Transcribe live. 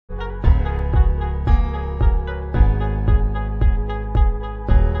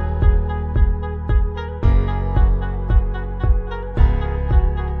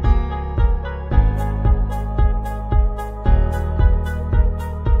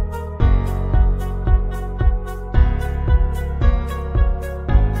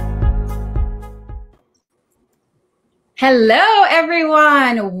Hello,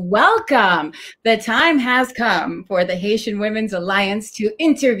 everyone. Welcome. The time has come for the Haitian Women's Alliance to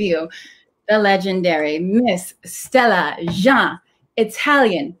interview the legendary Miss Stella Jean,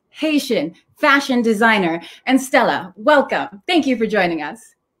 Italian, Haitian fashion designer. And Stella, welcome. Thank you for joining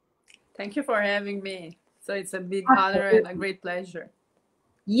us. Thank you for having me. So it's a big honor and a great pleasure.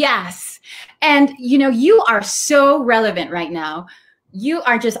 Yes. And you are so relevant right now. You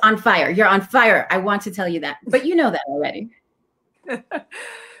are just on fire. You're on fire. I want to tell you that, but you know that already.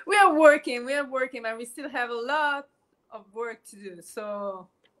 We are working, and we still have a lot of work to do. So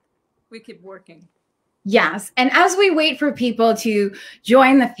we keep working. Yes. And as we wait for people to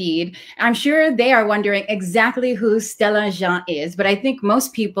join the feed, I'm sure they are wondering exactly who Stella Jean is. But I think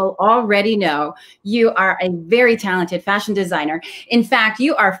most people already know you are a very talented fashion designer. In fact,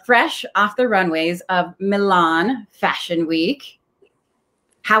 you are fresh off the runways of Milan Fashion Week.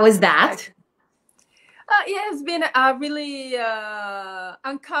 How is that? It has been a really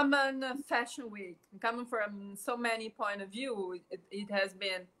uncommon fashion week, uncommon from so many point of view. It has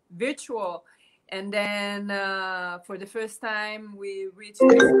been virtual. And then for the first time, we reached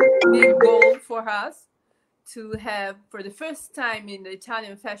this big goal for us to have, for the first time in the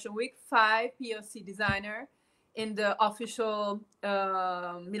Italian Fashion Week, 5 POC designers in the official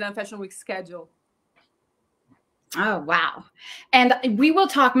Milan Fashion Week schedule. Oh, wow. And we will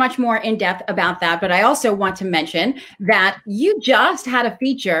talk much more in depth about that. But I also want to mention that you just had a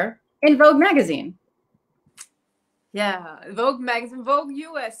feature in Vogue magazine. Yeah, Vogue magazine, Vogue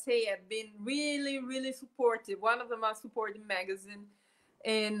USA have been really, really supportive. One of the most supportive magazines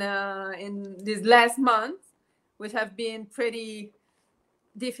in this last month, which have been pretty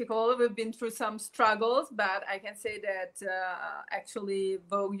difficult. We've been through some struggles, but I can say that actually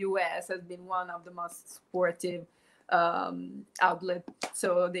Vogue US has been one of the most supportive outlet.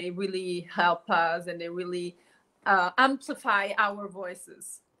 So they really help us and they really amplify our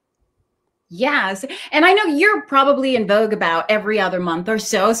voices. Yes. And I know you're probably in Vogue about every other month or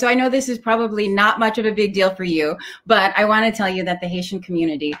so. So I know this is probably not much of a big deal for you, but I want to tell you that the Haitian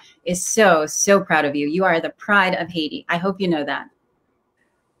community is so, so proud of you. You are the pride of Haiti. I hope you know that.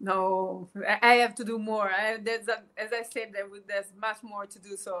 No, I have to do more. As I said, there's much more to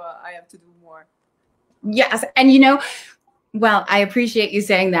do. So I have to do more. Yes. And well, I appreciate you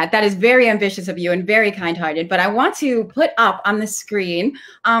saying that. That is very ambitious of you and very kind-hearted. But I want to put up on the screen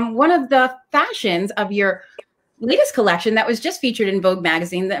one of the fashions of your latest collection that was just featured in Vogue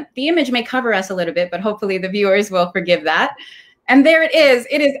magazine. The image may cover us a little bit, but hopefully the viewers will forgive that. And there it is.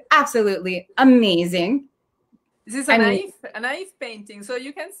 It is absolutely amazing. This is a naive painting. So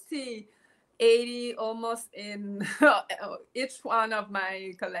you can see 80 almost in each one of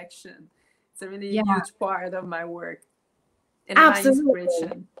my collection. It's a really huge part of my work. And absolutely. My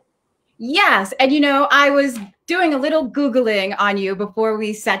inspiration. Yes. And I was doing a little Googling on you before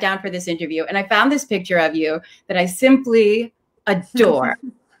we sat down for this interview, and I found this picture of you that I simply adore.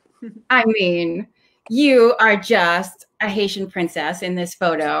 I mean, you are just a Haitian princess in this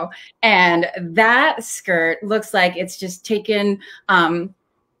photo, and that skirt looks like it's just taken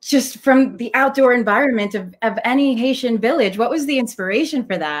just from the outdoor environment of any Haitian village. What was the inspiration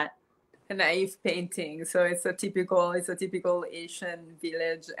for that? A naive painting. So it's a typical Asian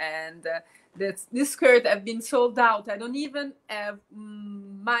village, and this skirt have been sold out. I don't even have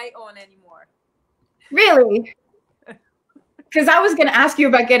my own anymore. Really? Because I was going to ask you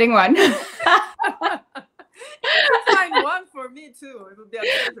about getting one. Find one for me too. It would be a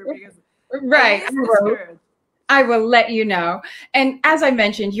pleasure because right. I will let you know. And as I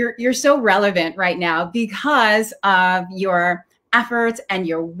mentioned, you're so relevant right now because of your efforts and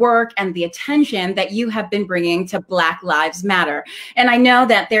your work and the attention that you have been bringing to Black Lives Matter. And I know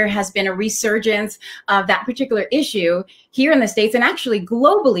that there has been a resurgence of that particular issue here in the States and actually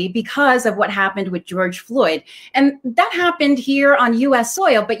globally because of what happened with George Floyd. And that happened here on US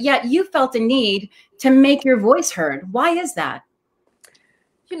soil, but yet you felt a need to make your voice heard. Why is that?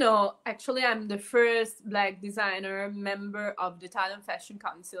 Actually, I'm the first Black designer member of the Italian Fashion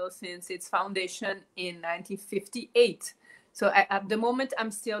Council since its foundation in 1958. So at the moment,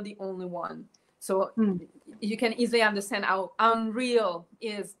 I'm still the only one. So you can easily understand how unreal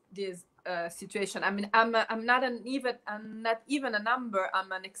is this situation. I mean, I'm not even a number.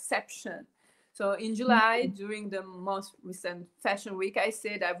 I'm an exception. So in July, during the most recent Fashion Week, I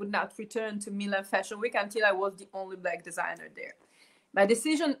said I would not return to Milan Fashion Week until I was the only Black designer there. My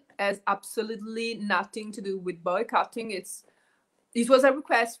decision has absolutely nothing to do with boycotting. It was a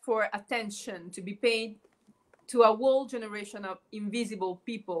request for attention to be paid to a whole generation of invisible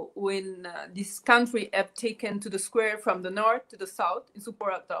people who in this country have taken to the square from the north to the south in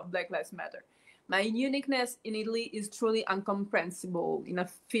support of Black Lives Matter. My uniqueness in Italy is truly incomprehensible in a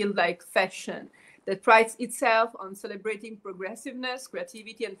field like fashion that prides itself on celebrating progressiveness,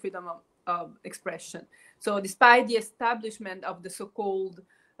 creativity, and freedom of expression. So despite the establishment of the so-called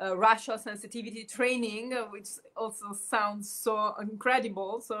racial sensitivity training, which also sounds so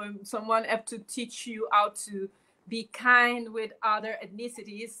incredible, so someone have to teach you how to be kind with other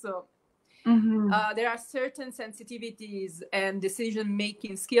ethnicities. So there are certain sensitivities and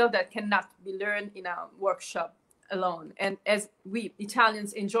decision-making skills that cannot be learned in a workshop alone. And as we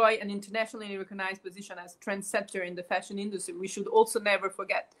Italians enjoy an internationally recognized position as trendsetter in the fashion industry, we should also never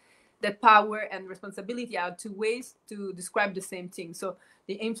forget that power and responsibility are two ways to describe the same thing. So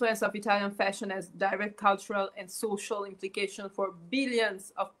the influence of Italian fashion has direct cultural and social implications for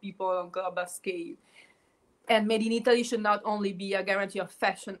billions of people on global scale. And Made in Italy should not only be a guarantee of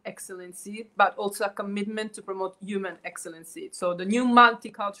fashion excellency, but also a commitment to promote human excellency. So the new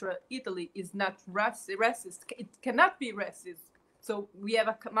multicultural Italy is not racist. It cannot be racist. So we have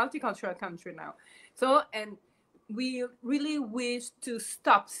a multicultural country now. So, and we really wish to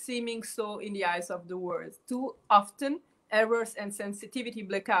stop seeming so in the eyes of the world. Too often, errors and sensitivity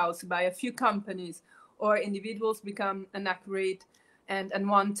blackouts by a few companies or individuals become inaccurate and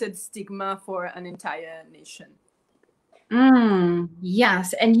unwanted stigma for an entire nation.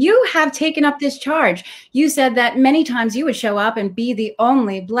 Yes. And you have taken up this charge. You said that many times you would show up and be the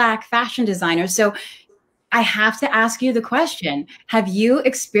only Black fashion designer. So I have to ask you the question, have you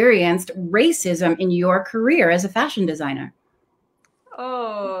experienced racism in your career as a fashion designer?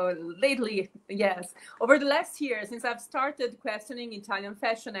 Oh, lately, yes. Over the last year, since I've started questioning Italian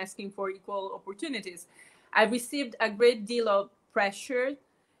fashion, asking for equal opportunities, I've received a great deal of pressure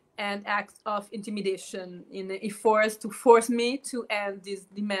and acts of intimidation in efforts to force me to end this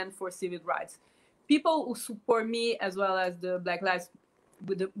demand for civil rights. People who support me, as well as the Black Lives,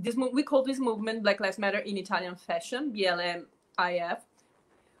 we call this movement Black Lives Matter in Italian Fashion, BLMIF,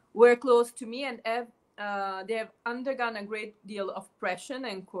 were close to me and they have undergone a great deal of pressure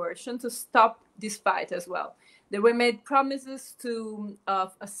and coercion to stop this fight as well. They were made promises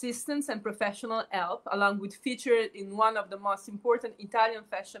of assistance and professional help, along with featured in one of the most important Italian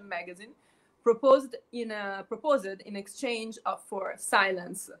fashion magazines, proposed in exchange for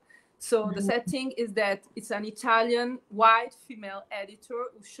silence. So the setting is that it's an Italian white female editor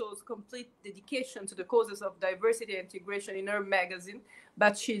who shows complete dedication to the causes of diversity and integration in her magazine,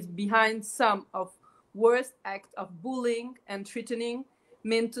 but she's behind some of worst act of bullying and threatening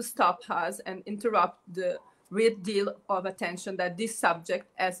meant to stop us and interrupt the great deal of attention that this subject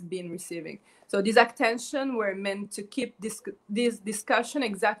has been receiving. So these attention were meant to keep this discussion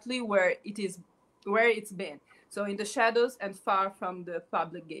exactly where it's been. So in the shadows and far from the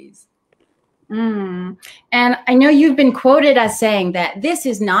public gaze. And I know you've been quoted as saying that this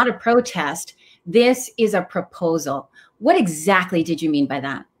is not a protest, this is a proposal. What exactly did you mean by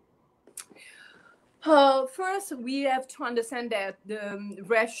that? First, we have to understand that the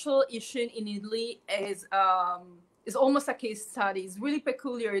racial issue in Italy is almost a case study. It's really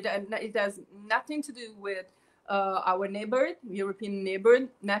peculiar. It has nothing to do with our neighbor, European neighbor,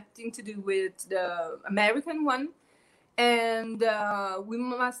 nothing to do with the American one. And we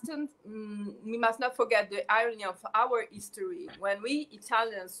must not forget the irony of our history. When we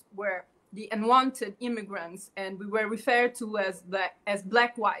Italians were the unwanted immigrants and we were referred to as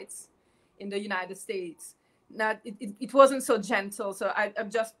black whites in the United States, it wasn't so gentle. So I've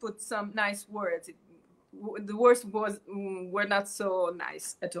just put some nice words. The words were not so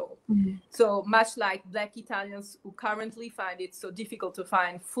nice at all. So much like Black Italians who currently find it so difficult to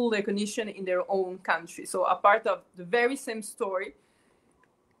find full recognition in their own country. So a part of the very same story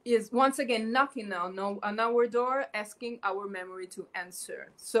is once again knocking on our door, asking our memory to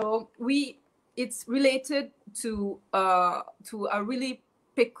answer. So it's related to a really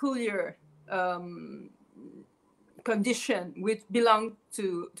peculiar condition which belong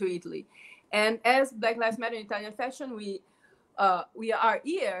to Italy. And as Black Lives Matter in Italian fashion, we are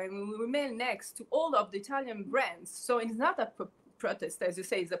here and we remain next to all of the Italian brands. So it's not a protest, as you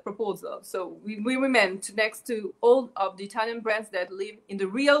say, it's a proposal. So we remain next to all of the Italian brands that live in the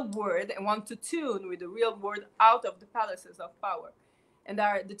real world and want to tune with the real world out of the palaces of power, and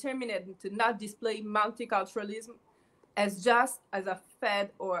are determined to not display multiculturalism as just as a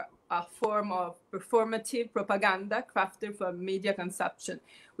fad or a form of performative propaganda crafted for media consumption,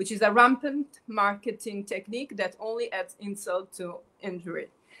 which is a rampant marketing technique that only adds insult to injury.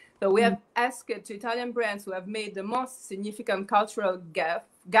 So we have asked to Italian brands who have made the most significant cultural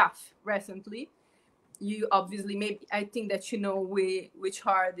gaffe recently. You obviously, I think that you know which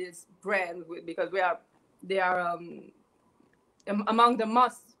are these brands, because they are among the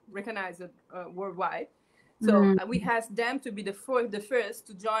most recognized worldwide. So we asked them to be the first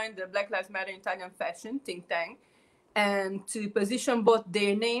to join the Black Lives Matter Italian fashion think tank and to position both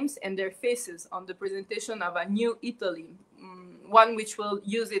their names and their faces on the presentation of a new Italy, one which will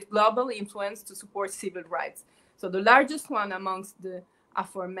use its global influence to support civil rights. So the largest one amongst the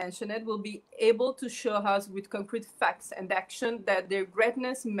aforementioned will be able to show us with concrete facts and action that their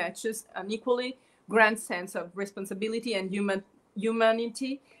greatness matches an equally grand sense of responsibility and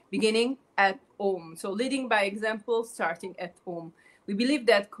humanity beginning at home. So leading by example, starting at home. We believe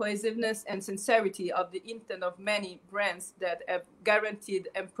that cohesiveness and sincerity of the intent of many brands that have guaranteed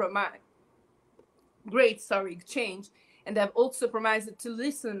and promised great change and have also promised to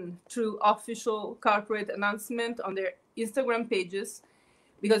listen through official corporate announcement on their Instagram pages.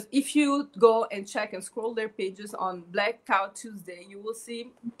 Because if you go and check and scroll their pages on Black Cow Tuesday, you will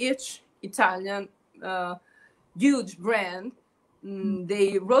see each Italian huge brand.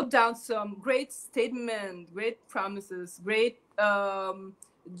 They wrote down some great statements, great promises, great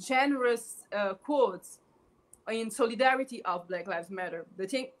generous quotes in solidarity of Black Lives Matter. The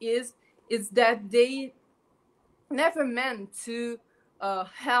thing is that they never meant to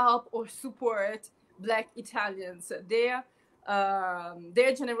help or support Black Italians. Their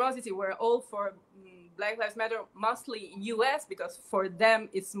generosity were all for Black Lives Matter, mostly in US, because for them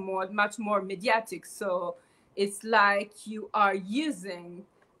it's much more mediatic. So it's like you are using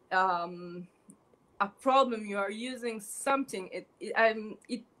a problem, you are using something.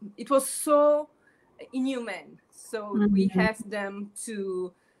 It was so inhumane. So we asked them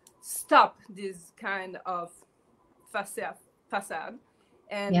to stop this kind of facade.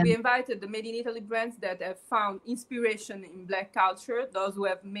 And we invited the Made in Italy brands that have found inspiration in Black culture, those who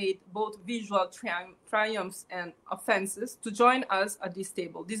have made both visual triumphs and offenses, to join us at this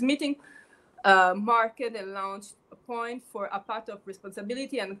table. This meeting marked and launched a point for a path of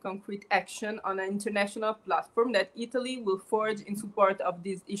responsibility and concrete action on an international platform that Italy will forge in support of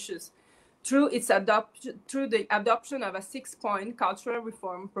these issues through the adoption of a 6-point cultural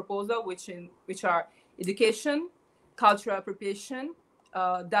reform proposal, which are education, cultural appropriation,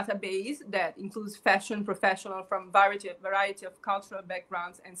 database that includes fashion professionals from variety of cultural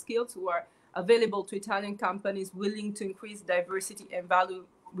backgrounds and skills who are available to Italian companies willing to increase diversity and value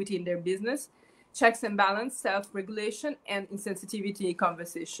within their business, checks and balance, self-regulation, and insensitivity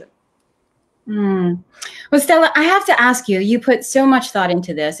conversation. Well, Stella, I have to ask you, you put so much thought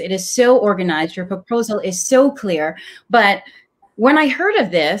into this. It is so organized. Your proposal is so clear. But when I heard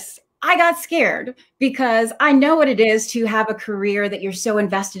of this, I got scared because I know what it is to have a career that you're so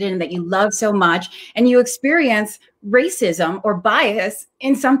invested in, that you love so much, and you experience racism or bias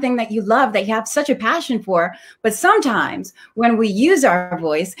in something that you love, that you have such a passion for. But sometimes when we use our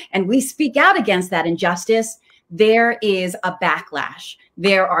voice and we speak out against that injustice, there is a backlash.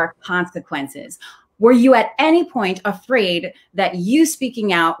 There are consequences. Were you at any point afraid that you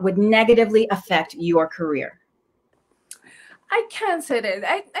speaking out would negatively affect your career? I can't say that.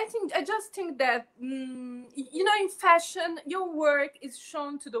 I just think that, you know, in fashion, your work is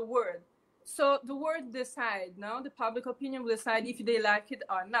shown to the world. So the world decide, no? The public opinion will decide if they like it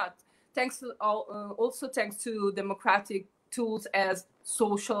or not. Also thanks to democratic tools as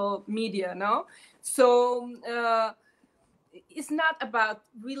social media, no? So it's not about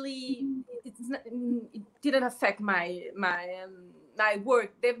really, it didn't affect my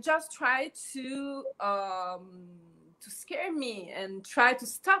work. They've just tried to scare me and try to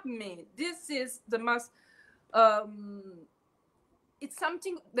stop me. This is the most, it's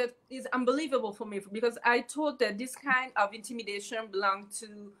something that is unbelievable for me, because I thought that this kind of intimidation belonged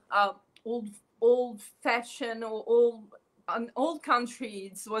to old fashion or old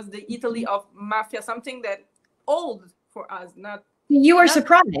country. It was the Italy of mafia, something that old for us. You were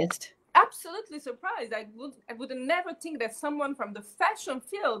surprised. Absolutely surprised. I would never think that someone from the fashion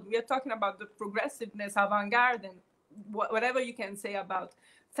field, we are talking about the progressiveness, avant-garde, and whatever you can say about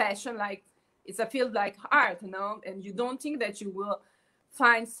fashion, like it's a field like art, you know, and you don't think that you will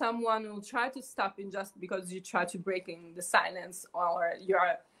find someone who will try to stop it just because you try to break in the silence, or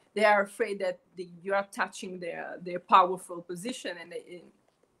they are afraid that you are touching their powerful position, and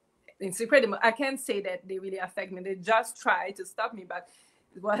it's incredible. I can't say that they really affect me. They just try to stop me, but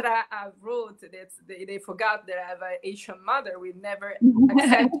what I wrote, they forgot that I have a Asian mother. We never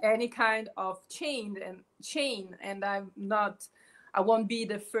accept any kind of chain, and I won't be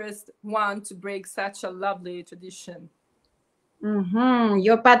the first one to break such a lovely tradition.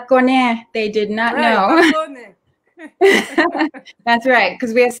 Yo patcone, they did not know. That's right,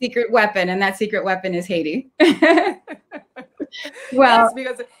 because we have a secret weapon, and that secret weapon is Haiti. Well, yes,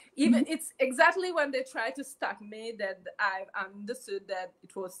 because Even it's exactly when they tried to stop me that I understood that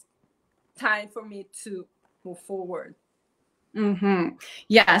it was time for me to move forward.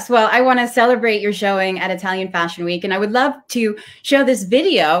 Yes. Well, I want to celebrate your showing at Italian Fashion Week, and I would love to show this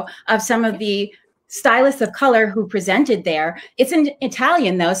video of some of the stylists of color who presented there. It's in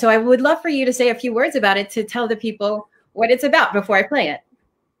Italian, though, so I would love for you to say a few words about it to tell the people what it's about before I play it.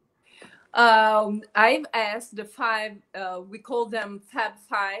 I've asked the 5, we call them Fab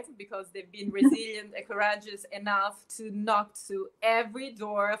 5 because they've been resilient and courageous enough to knock to every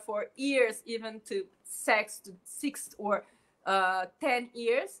door for years, even to 6 or 10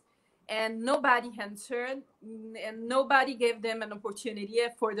 years, and nobody answered, and nobody gave them an opportunity.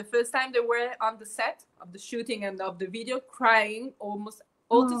 For the first time, they were on the set of the shooting and of the video crying almost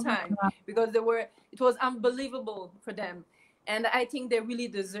all the time because it was unbelievable for them. And I think they really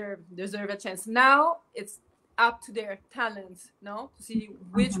deserve a chance. Now it's up to their talents, to see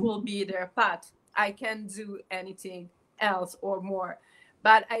which will be their path. I can't do anything else or more,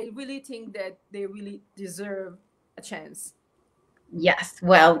 but I really think that they really deserve a chance. Yes,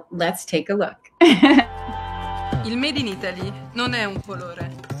 well, let's take a look. Il Made in Italy non è un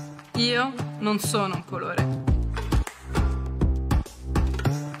colore. Io non sono un colore.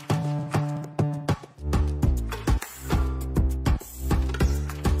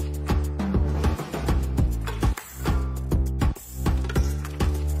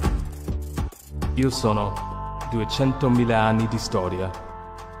 Io sono 200.000 anni di storia,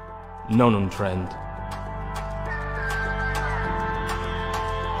 non un trend.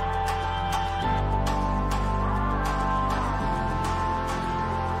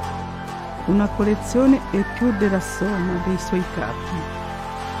 Una collezione è più della somma dei suoi capi.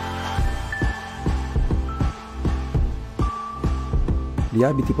 Gli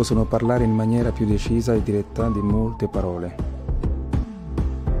abiti possono parlare in maniera più decisa e diretta di molte parole.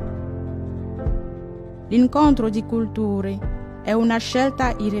 L'incontro di culture è una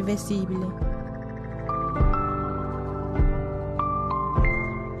scelta irreversibile.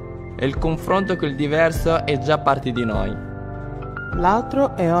 E il confronto col diverso è già parte di noi.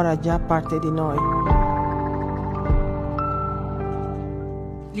 L'altro è ora già parte di noi.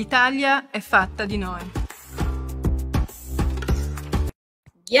 L'Italia è fatta di noi.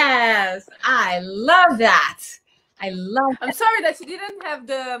 Yes, I love that. I'm sorry that you didn't have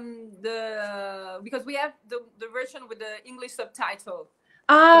the because we have the version with the English subtitle.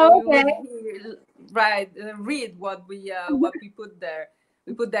 Oh, okay. Read what we put there.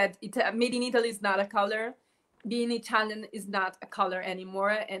 We put that Made in Italy is not a color. Being Italian is not a color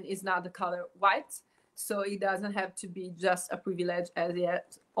anymore, and is not the color white. So it doesn't have to be just a privilege as it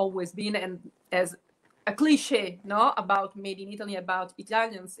has always been, and as a cliche, about Made in Italy, about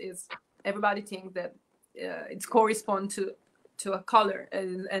Italians, is everybody thinks that it corresponds to a color,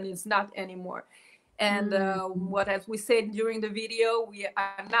 and it's not anymore. And what as we said during the video, we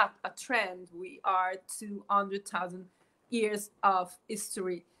are not a trend. We are 200,000 years of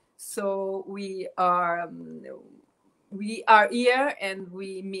history. So we are here, and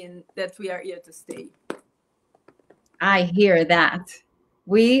we mean that we are here to stay. I hear that.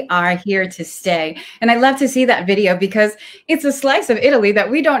 We are here to stay. And I love to see that video because it's a slice of Italy that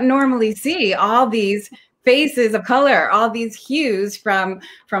we don't normally see. All these faces of color, all these hues from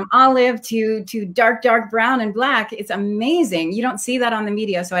olive to dark brown and black. It's amazing. You don't see that on the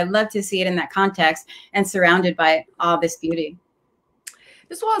media. So I love to see it in that context and surrounded by all this beauty.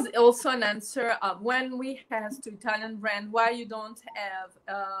 This was also an answer when we asked to Italian brand why you don't have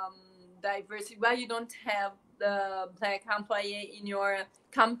diversity, why you don't have the Black employee in your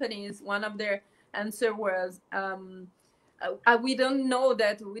companies. One of their answer was we didn't know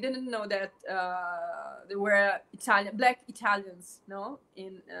that there were Black Italians,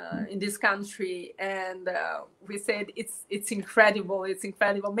 in this country, and we said it's incredible. It's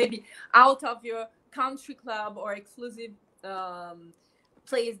incredible. Maybe out of your country club or exclusive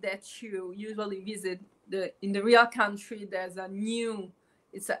place that you usually visit, in the real country, there's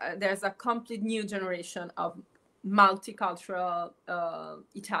a complete new generation of multicultural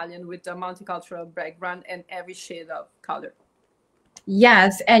Italian with a multicultural background and every shade of color.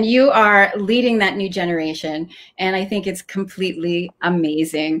 Yes, and you are leading that new generation, and I think it's completely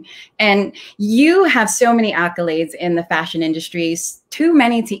amazing. And you have so many accolades in the fashion industry, too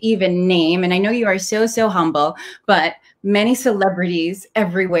many to even name. And I know you are so humble, but many celebrities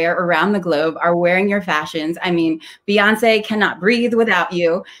everywhere around the globe are wearing your fashions. I mean, Beyonce cannot breathe without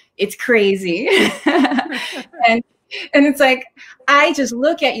you. It's crazy. And it's like, I just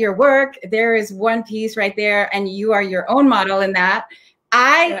look at your work. There is one piece right there, and you are your own model in that.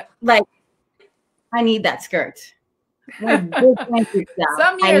 I need that skirt. Well, big thank you, Stella.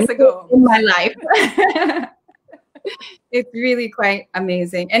 Some years ago in my life. It's really quite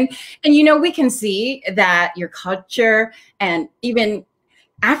amazing. And you know, we can see that your culture and even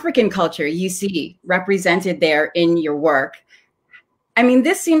African culture you see represented there in your work. I mean,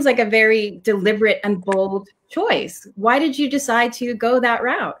 this seems like a very deliberate and bold choice. Why did you decide to go that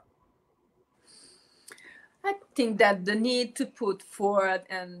route? I think that the need to put forward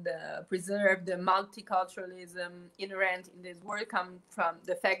and preserve the multiculturalism inherent in this work comes from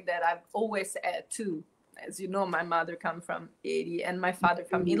the fact that I've always had two. As you know, my mother comes from Haiti and my father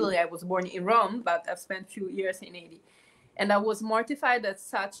from Italy. I was born in Rome, but I've spent a few years in Haiti. And I was mortified that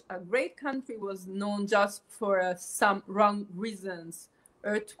such a great country was known just for some wrong reasons.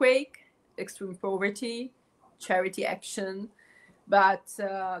 Earthquake, extreme poverty, charity action. But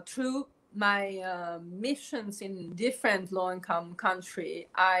through my missions in different low-income countries,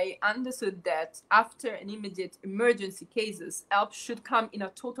 I understood that after an immediate emergency cases, help should come in a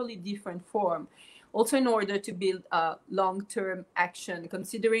totally different form. Also in order to build a long-term action,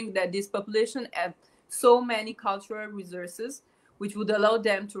 considering that this population have so many cultural resources, which would allow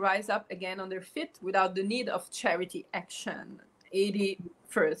them to rise up again on their feet without the need of charity action. 80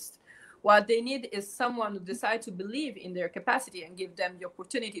 first. What they need is someone who decides to believe in their capacity and give them the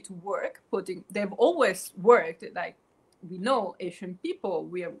opportunity to work. They've always worked, like we know Asian people,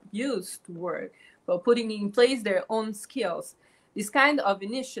 we are used to work, but putting in place their own skills. This kind of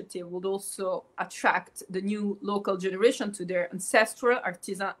initiative would also attract the new local generation to their ancestral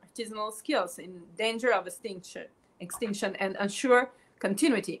artisanal skills in danger of extinction and ensure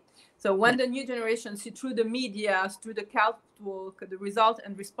continuity. So when the new generation see through the media, through the catwalk, the result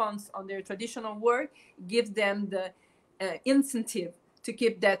and response on their traditional work, it gives them the incentive to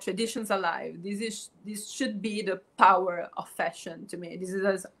keep their traditions alive. This should be the power of fashion to me.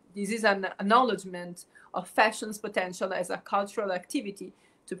 This is an acknowledgement of fashion's potential as a cultural activity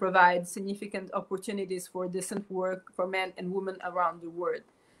to provide significant opportunities for decent work for men and women around the world.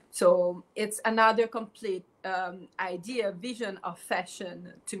 So it's another complete vision of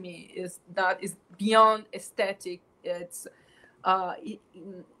fashion to me is beyond aesthetic. It's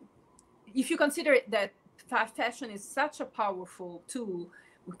if you consider that fashion is such a powerful tool,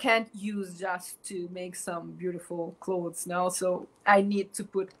 we can't use just to make some beautiful clothes now. So I need to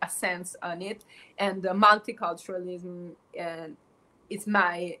put a sense on it, and the multiculturalism it's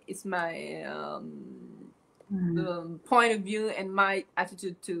my point of view and my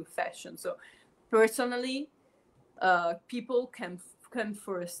attitude to fashion. So personally, people can come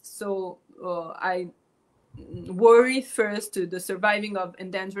first. So I worry first to the surviving of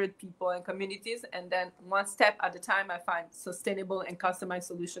endangered people and communities, and then one step at a time I find sustainable and customized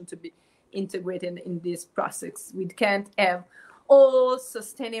solution to be integrated in this process. We can't have all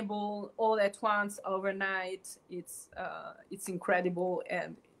sustainable all at once overnight. It's incredible,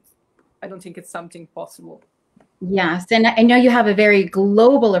 and I don't think it's something possible. Yes, and I know you have a very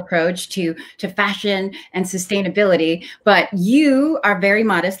global approach to fashion and sustainability, but you are very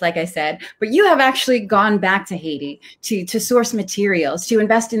modest, like I said, but you have actually gone back to Haiti to source materials, to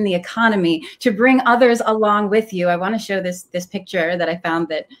invest in the economy, to bring others along with you. I want to show this picture that I found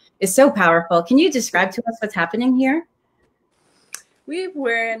that is so powerful. Can you describe to us what's happening here? We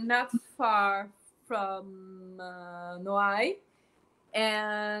were not far from Noai.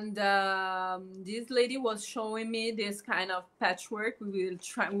 And this lady was showing me this kind of patchwork. We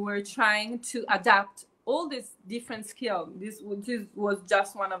were trying to adapt all these different skills. This was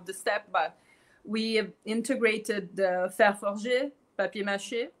just one of the steps, but we integrated the fer forgé, papier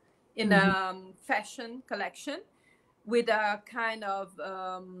mâché, in a fashion collection with a kind of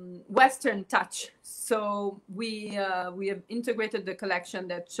Western touch. So we have integrated the collection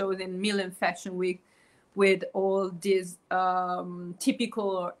that shows in Milan Fashion Week with all these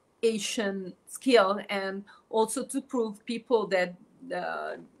typical Asian skill, and also to prove people that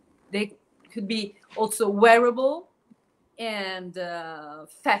they could be also wearable and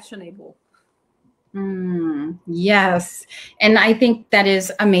fashionable. Yes. And I think that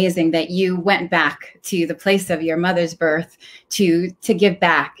is amazing that you went back to the place of your mother's birth to give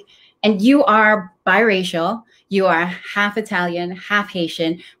back. And you are biracial. You are half Italian, half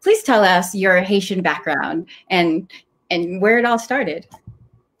Haitian. Please tell us your Haitian background and where it all started.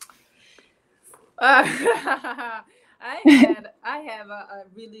 I have a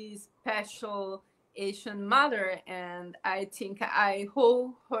really special Asian mother, and I think I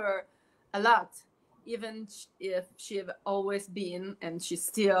owe her a lot, even if she have always been, and she's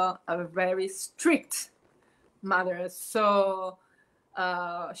still a very strict mother. So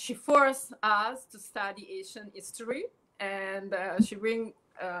she forced us to study Asian history, and she bring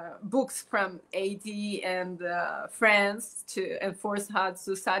books from Haiti and France to enforce her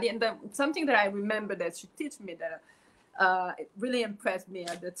to study. And then something that I remember that she taught me that it really impressed me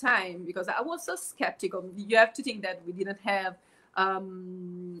at the time, because I was so skeptical. You have to think that we didn't have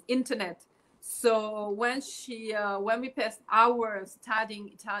internet. So when we passed hours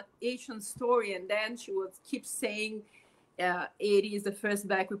studying Haitian story, and then she would keep saying Haiti is the first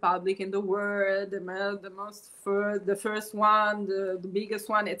Black republic in the world, the first one, the biggest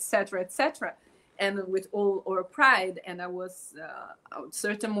one, etc., etc., and with all our pride. And I was at a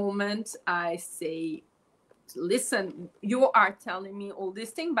certain moment, I say, listen, you are telling me all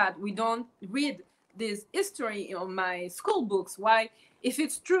these things, but we don't read this history in my school books. Why? If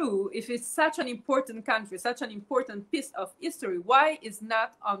it's true, if it's such an important country, such an important piece of history, why is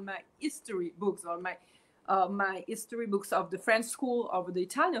not on my history books, or my history books of the French school, of the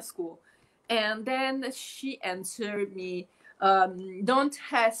Italian school? And then she answered me, don't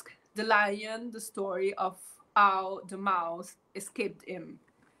ask the lion the story of how the mouse escaped him.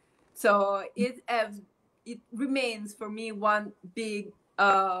 So it remains for me one big,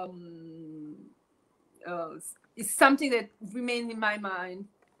 it's something that remains in my mind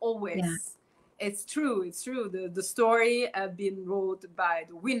always. Yeah. It's true. The story have been wrote by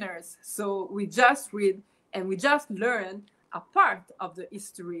the winners. So we just read and we just learn a part of the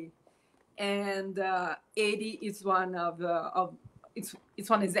history. And Haiti is one it's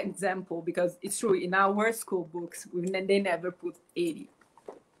one example, because it's true, in our school books they never put Haiti.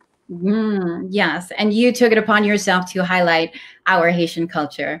 Yes, and you took it upon yourself to highlight our Haitian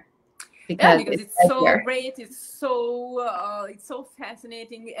culture because it's so great. It's so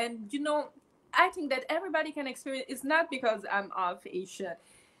fascinating, and I think that everybody can experience. It's not because I'm of Asia.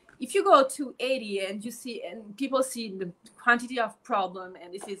 If you go to Haiti and you see, and people see the quantity of problem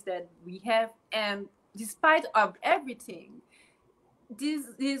and this is that we have, and despite of everything, this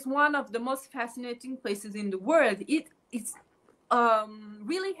is one of the most fascinating places in the world. It's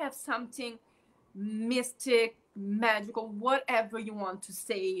really have something mystic, magical, whatever you want to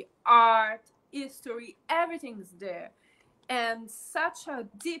say, art, history, everything is there. And such a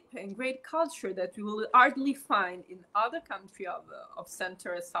deep and great culture that we will hardly find in other countries of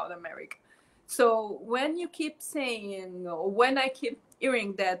Central and South America. So when you keep saying, or when I keep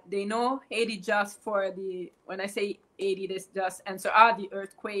hearing that they know Haiti just for when I say Haiti, this just answer the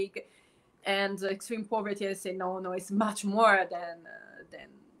earthquake and the extreme poverty, I say no, it's much more than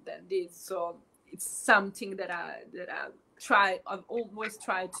this. So it's something that I've always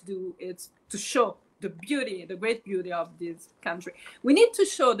tried to do, is to show the beauty, the great beauty of this country. We need to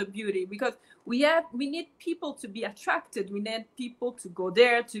show the beauty because we need people to be attracted. We need people to go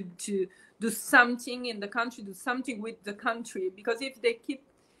there to do something in the country, do something with the country. Because if they keep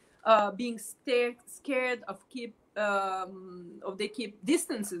being scared of they keep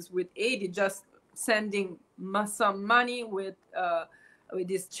distances with aid, just sending some money with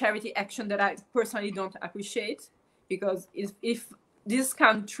this charity action that I personally don't appreciate, because if this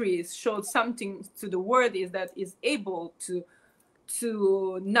country showed something to the world, is that is able to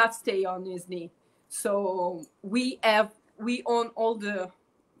not stay on his knee. So we own all the,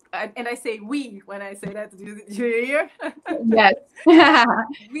 and I say we when I say that. Do you hear? Yes.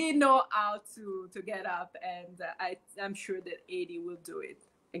 We know how to get up, and I'm sure that Haiti will do it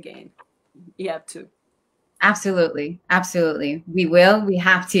again. You have to. Absolutely. We will. We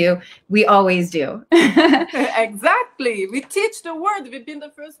have to. We always do. Exactly. We teach the word. We've been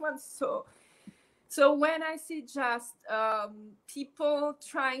the first ones. So when I see just people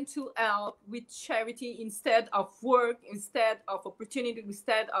trying to help with charity instead of work, instead of opportunity,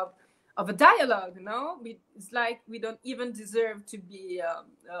 instead of a dialogue, it's like we don't even deserve to be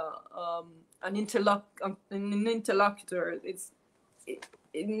an interlocutor.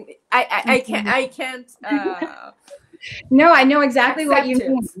 I can't. No, I know exactly what you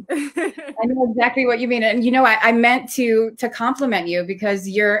mean. I know exactly what you mean. And I meant to compliment you, because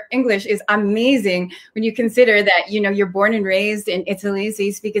your English is amazing when you consider that, you're born and raised in Italy. So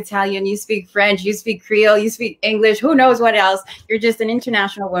you speak Italian, you speak French, you speak Creole, you speak English, who knows what else. You're just an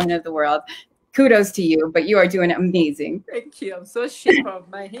international woman of the world. Kudos to you, but you are doing amazing. Thank you. I'm so ashamed of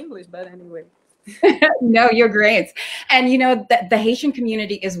my English, but anyway. No, you're great. And the Haitian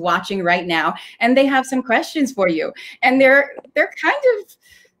community is watching right now, and they have some questions for you. And they're kind of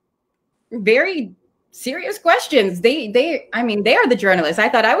very serious questions. They are the journalists. I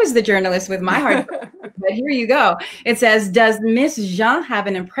thought I was the journalist with my heart. But here you go. It says, does Miss Jean have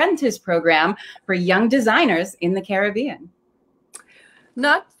an apprentice program for young designers in the Caribbean?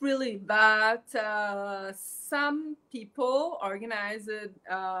 Not really, but some people organize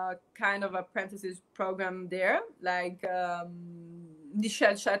a kind of apprentices program there. Like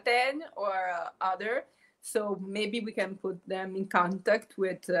Michel Châtaigne or other. So maybe we can put them in contact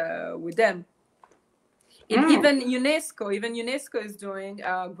with them. Even UNESCO is doing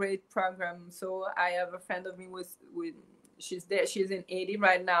a great program. So I have a friend of me with she's there. She's in Haiti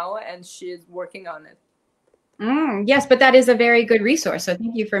right now, and she's working on it. Yes, but that is a very good resource. So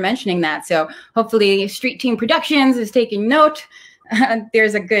thank you for mentioning that. So hopefully Street Team Productions is taking note.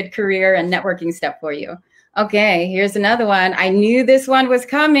 There's a good career and networking step for you. Okay, here's another one. I knew this one was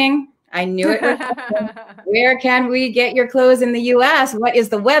coming. I knew it was coming. Where can we get your clothes in the US? What is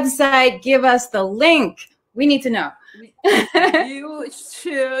the website? Give us the link. We need to know. You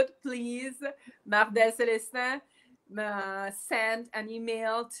should please, Mardel Celestin, send an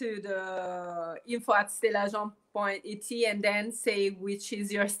email to the info@stellajean.et and then say which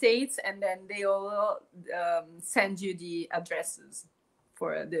is your states, and then they will send you the addresses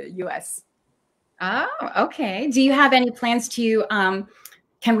for the US. Oh, okay. Do you have any plans to,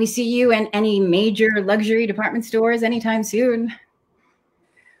 can we see you in any major luxury department stores anytime soon?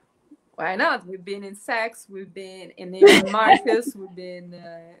 Why not? We've been in Saks, we've been in Neiman Marcus, we've been,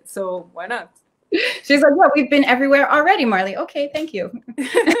 so why not? She's like, well, we've been everywhere already, Marley. Okay, thank you.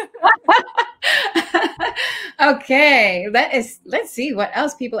 Okay, let's see what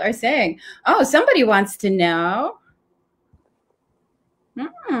else people are saying. Oh, somebody wants to know.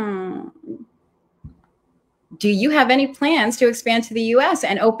 Do you have any plans to expand to the US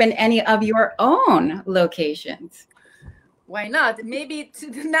and open any of your own locations? Why not? Maybe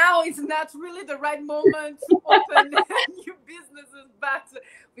now is not really the right moment to open new businesses, but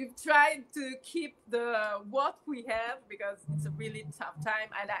we've tried to keep what we have because it's a really tough time,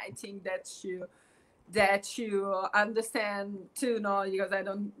 and I think that you understand too, no? Because I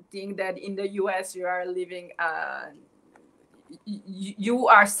don't think that in the US you are living. You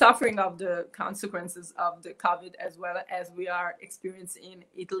are suffering of the consequences of the COVID as well as we are experiencing in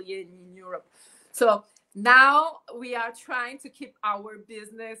Italy and in Europe. So now we are trying to keep our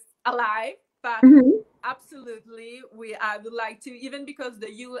business alive, but absolutely, I would like to, even because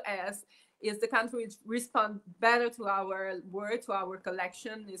the US is the country which responds better to our word, to our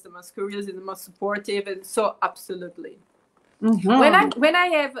collection, is the most curious, is the most supportive, and so absolutely. When I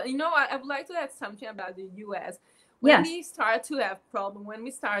have, I would like to add something about the US. When we start to have problems, when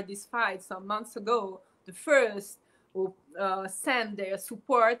we start this fight some months ago, the first who send their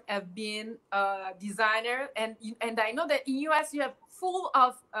support have been designer, and I know that in US you have full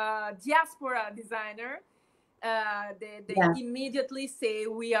of diaspora designer. They immediately say,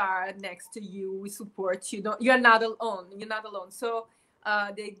 we are next to you, we support you. You're not alone. You're not alone. So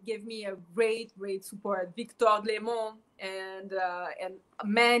they gave me a great support. Victor Glemont and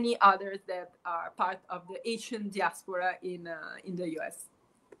many others that are part of the Haitian diaspora in the US.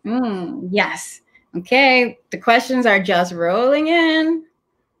 Yes. Okay. The questions are just rolling in.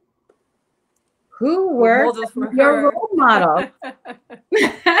 Who were your role model?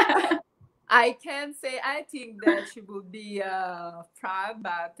 I can say, I think that she would be proud,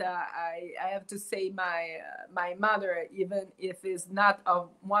 but I have to say my mother, even if is not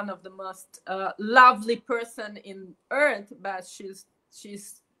one of the most lovely person in earth, but she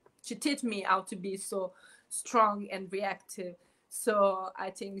taught me how to be so strong and reactive. So I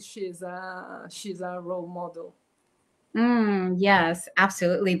think she's a role model. Yes,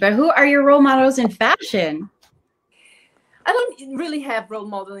 absolutely. But who are your role models in fashion? I don't really have role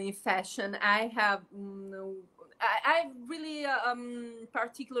model in fashion. I have I really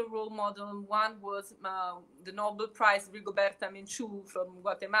particular role model. One was the Nobel Prize Rigoberta Menchú from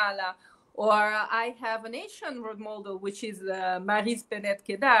Guatemala, or I have an Asian role model, which is Maryse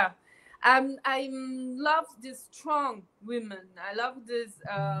Bennett-Kedar. I love this strong women. I love this.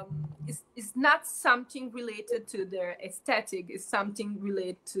 It's not something related to their aesthetic. It's something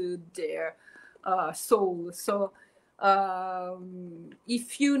related to their soul. So.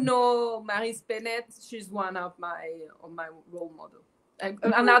 If you know Maryse Bennett, she's one of my role model.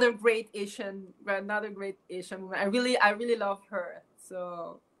 Another great Asian woman. I really love her.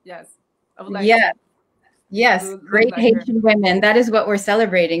 So yes, I would like. Yes, great Haitian women. That is what we're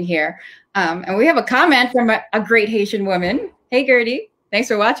celebrating here. And we have a comment from a great Haitian woman. Hey, Gertie. Thanks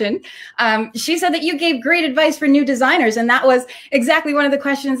for watching. She said that you gave great advice for new designers, and that was exactly one of the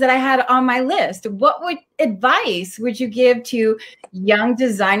questions that I had on my list. What advice would you give to young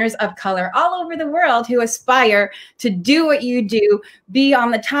designers of color all over the world who aspire to do what you do, be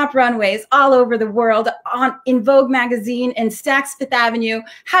on the top runways all over the world, in Vogue magazine and Saks Fifth Avenue?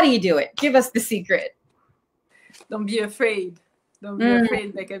 How do you do it? Give us the secret. Don't be afraid. Don't be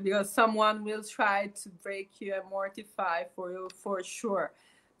afraid, because someone will try to break you and mortify for you, for sure.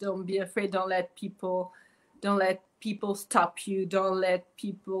 Don't be afraid. Don't let people Don't let people stop you. Don't let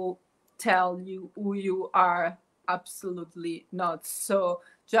people tell you who you are. Absolutely not. So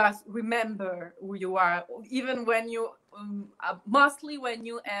just remember who you are, even when you, mostly when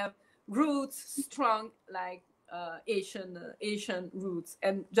you have roots strong like Asian roots,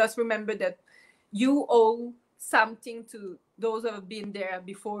 and just remember that you owe something to those who have been there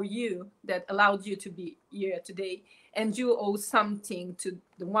before you that allowed you to be here today, and you owe something to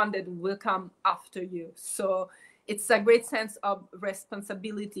the one that will come after you. So it's a great sense of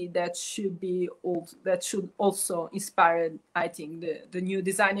responsibility that should also inspire, I think, the new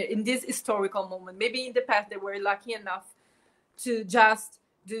designer in this historical moment. Maybe in the past they were lucky enough to just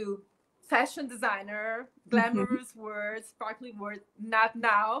do fashion designer, glamorous words, sparkly words. Not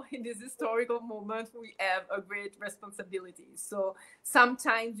now. In this historical moment, we have a great responsibility. So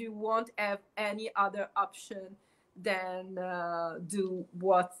sometimes you won't have any other option than do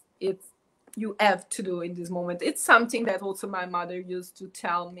what you have to do in this moment. It's something that also my mother used to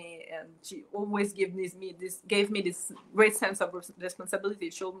tell me, and she always gave me this great sense of responsibility.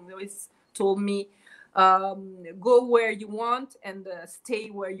 She always told me, go where you want and stay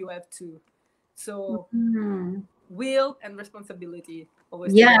where you have to. So will and responsibility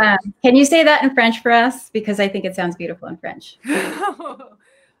always. Yeah. Can you say that in French for us? Because I think it sounds beautiful in French.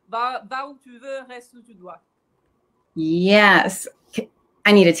 Va où tu veux, reste où tu dois. Yes.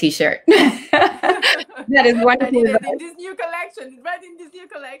 I need a t-shirt. That is wonderful. In this new collection, right in this new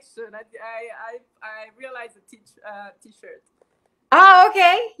collection, I realized a t-shirt. Oh,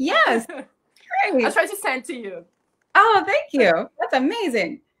 okay. Yes. Great. I'll try to send to you. Oh, thank you. That's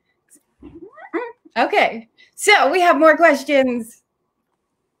amazing. Okay. So we have more questions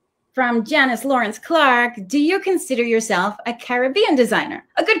from Janice Lawrence Clark. Do you consider yourself a Caribbean designer?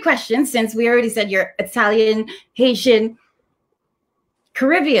 A good question, since we already said you're Italian, Haitian,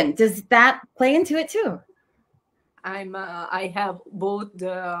 Caribbean. Does that play into it too? I have both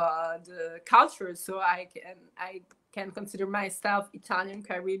the cultures, so I can consider myself Italian,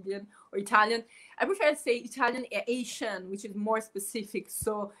 Caribbean, or Italian. I prefer to say Italian Asian, which is more specific.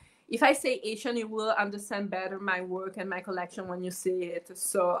 So if I say Asian, you will understand better my work and my collection when you say it.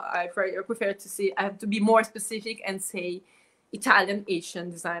 So I prefer to say, I have to be more specific and say Italian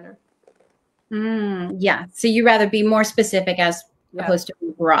Asian designer. Yeah. So you rather be more specific as opposed to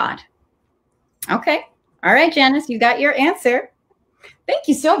broad. Okay. All right, Janice, you got your answer. Thank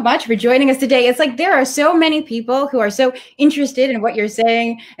you so much for joining us today. It's like there are so many people who are so interested in what you're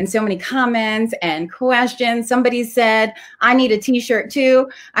saying, and so many comments and questions. Somebody said, I need a t-shirt too.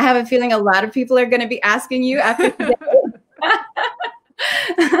 I have a feeling a lot of people are going to be asking you after today.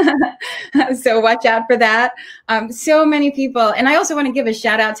 So watch out for that. So many people. And I also want to give a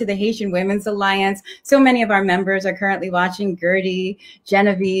shout out to the Haitian Women's Alliance. So many of our members are currently watching. Gertie,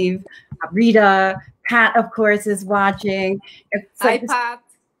 Genevieve, Rita, Pat, of course, is watching. Hi, Pat.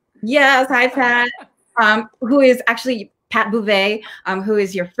 Yes, hi, Pat. Who is actually Pat Bouvet, who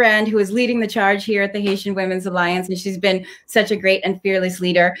is your friend, who is leading the charge here at the Haitian Women's Alliance. And she's been such a great and fearless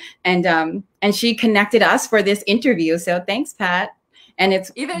leader. And she connected us for this interview. So thanks, Pat. And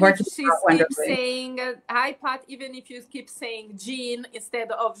it's even working if she keeps saying hi, Pat, even if you keep saying Jean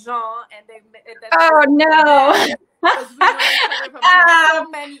instead of Jean, and then oh no, because we know each other from so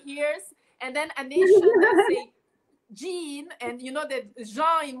many years, and then a nation that say Jean, and you know that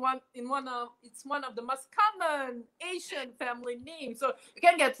Jean it's one of the most common Asian family names, so you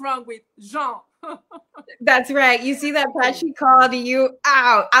can't get wrong with Jean. That's right. You see that, Pat? She called you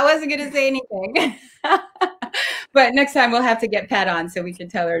out. I wasn't going to say anything. But next time we'll have to get Pat on so we can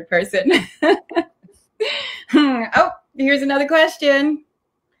tell her in person. Oh, here's another question.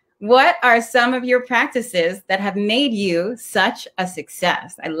 What are some of your practices that have made you such a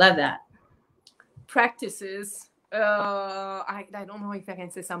success? I love that. Practices. I don't know if I can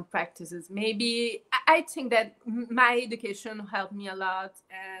say some practices. Maybe I think that my education helped me a lot,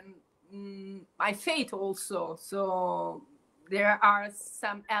 and my faith also. So there are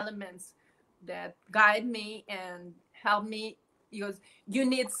some elements that guide me and help me, because you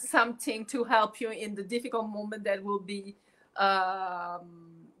need something to help you in the difficult moment that will be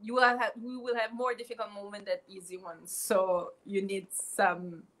we will have more difficult moment than easy ones. So you need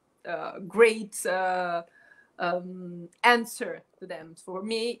some great answer to them. For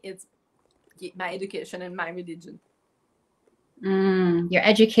me, it's my education and my religion. Your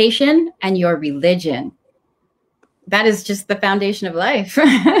education and your religion. That is just the foundation of life.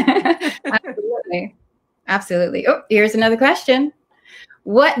 Absolutely. Absolutely. Oh, here's another question.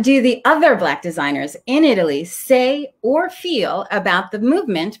 What do the other Black designers in Italy say or feel about the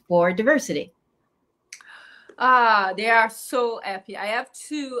movement for diversity? They are so happy. I have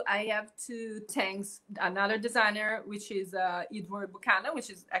to thank another designer, which is Edward Buchanan, which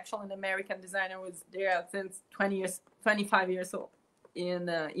is actually an American designer who was there since 25 years old in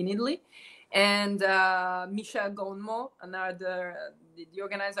Italy, and Michel Gonmo, another the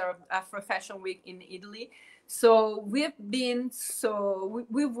organizer of Afro Fashion Week in Italy. So we've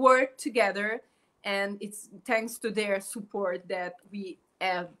worked together, and it's thanks to their support that we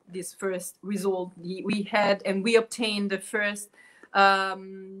have this first result we had, and we obtained the first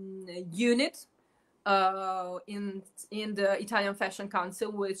unit in the Italian Fashion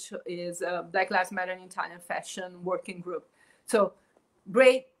Council, which is Black Lives Matter in Italian Fashion Working Group. So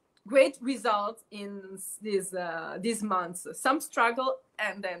great results in these months. Some struggle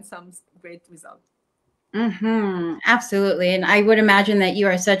and then some great results. Absolutely. And I would imagine that you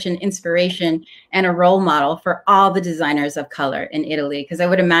are such an inspiration and a role model for all the designers of color in Italy, because I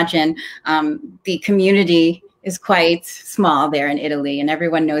would imagine the community is quite small there in Italy and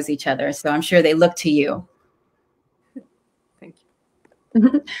everyone knows each other. So I'm sure they look to you. Thank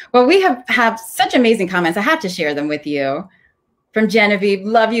you. Well, we have such amazing comments. I have to share them with you. From Genevieve,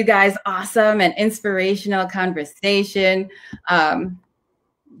 love you guys. Awesome and inspirational conversation.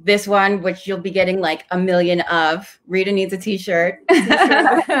 This one, which you'll be getting like a million of. Rita needs a t-shirt.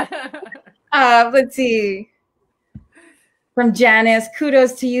 Let's see. From Janice,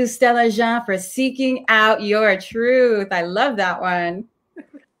 kudos to you, Stella Jean, for seeking out your truth. I love that one.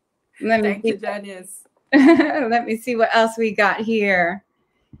 Thank you, Janice. Let me see what else we got here.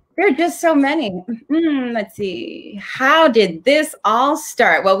 There are just so many. Let's see. How did this all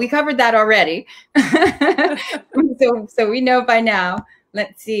start? Well, we covered that already. So we know by now.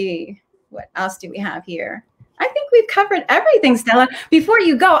 Let's see. What else do we have here? I think we've covered everything, Stella. Before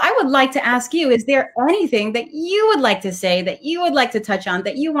you go, I would like to ask you, is there anything that you would like to say, that you would like to touch on,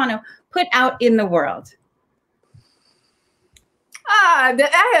 that you want to put out in the world?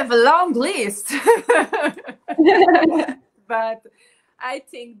 I have a long list. But I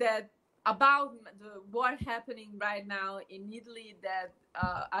think that about what's happening right now in Italy, that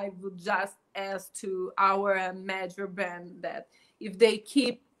I would just ask to our major brand that if they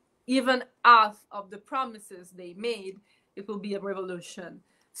keep even half of the promises they made, it will be a revolution.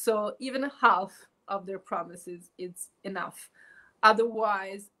 So even half of their promises, it's enough.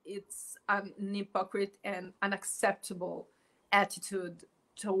 Otherwise, it's an hypocrite and unacceptable attitude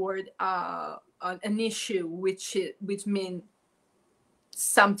toward an issue which means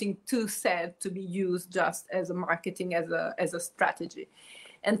something too sad to be used just as a marketing, as a strategy.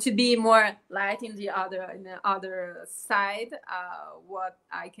 And to be more light in the other side, what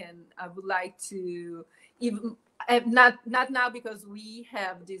I would like to, even not now because we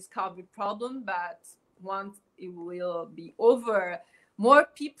have this COVID problem, but once it will be over, more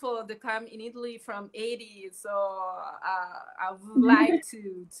people that come in Italy from Haiti. So I would like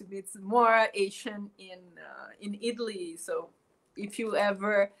to meet more Asian in Italy. So if you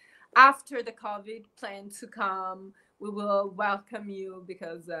ever, after the COVID, plan to come, we will welcome you,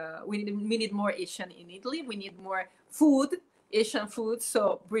 because we need more Asian in Italy. We need more food, Asian food.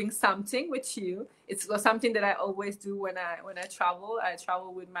 So bring something with you. It's something that I always do when I travel. I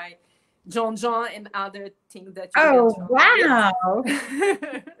travel with my John and other things that you wow.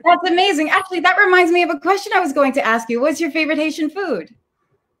 That's amazing. Actually, that reminds me of a question I was going to ask you. What's your favorite Haitian food?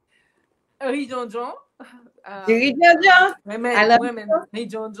 Riz John. I love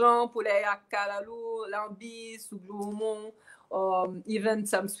Riz-John, poulet à kalalou, lambis, sougloumon, even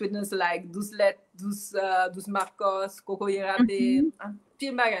some sweetness like douce marcos, coco raté, un petit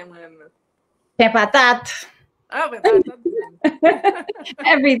bagay moi-même. Pain patate.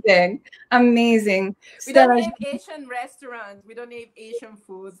 Everything. Amazing. We don't have Asian restaurants. We don't have Asian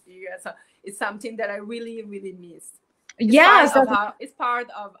food here. So it's something that I really, really miss. Yes. It's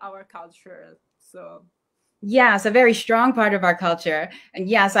part of our culture. So. Yes, a very strong part of our culture. And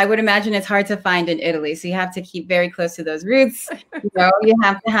yes, I would imagine it's hard to find in Italy. So you have to keep very close to those roots. You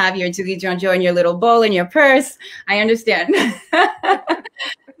have to have your Giulijonjo in your little bowl in your purse. I understand.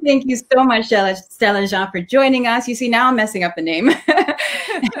 Thank you so much, Stella Jean, for joining us. You see, now I'm messing up the name.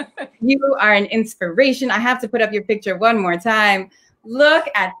 You are an inspiration. I have to put up your picture one more time. Look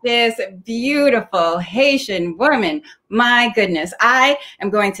at this beautiful Haitian woman. My goodness, I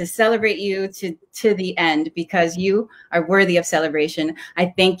am going to celebrate you to the end, because you are worthy of celebration.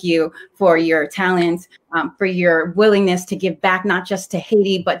 I thank you for your talent, for your willingness to give back, not just to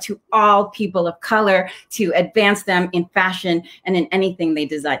Haiti, but to all people of color, to advance them in fashion and in anything they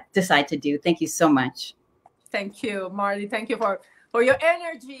decide to do. Thank you so much. Thank you, Marley. Thank you for your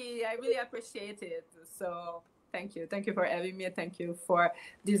energy. I really appreciate it. So Thank you. Thank you for having me. Thank you for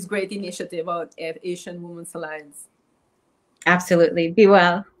this great initiative at Haitian Women's Alliance. Absolutely. Be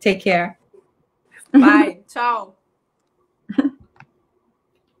well. Take care. Bye. Ciao.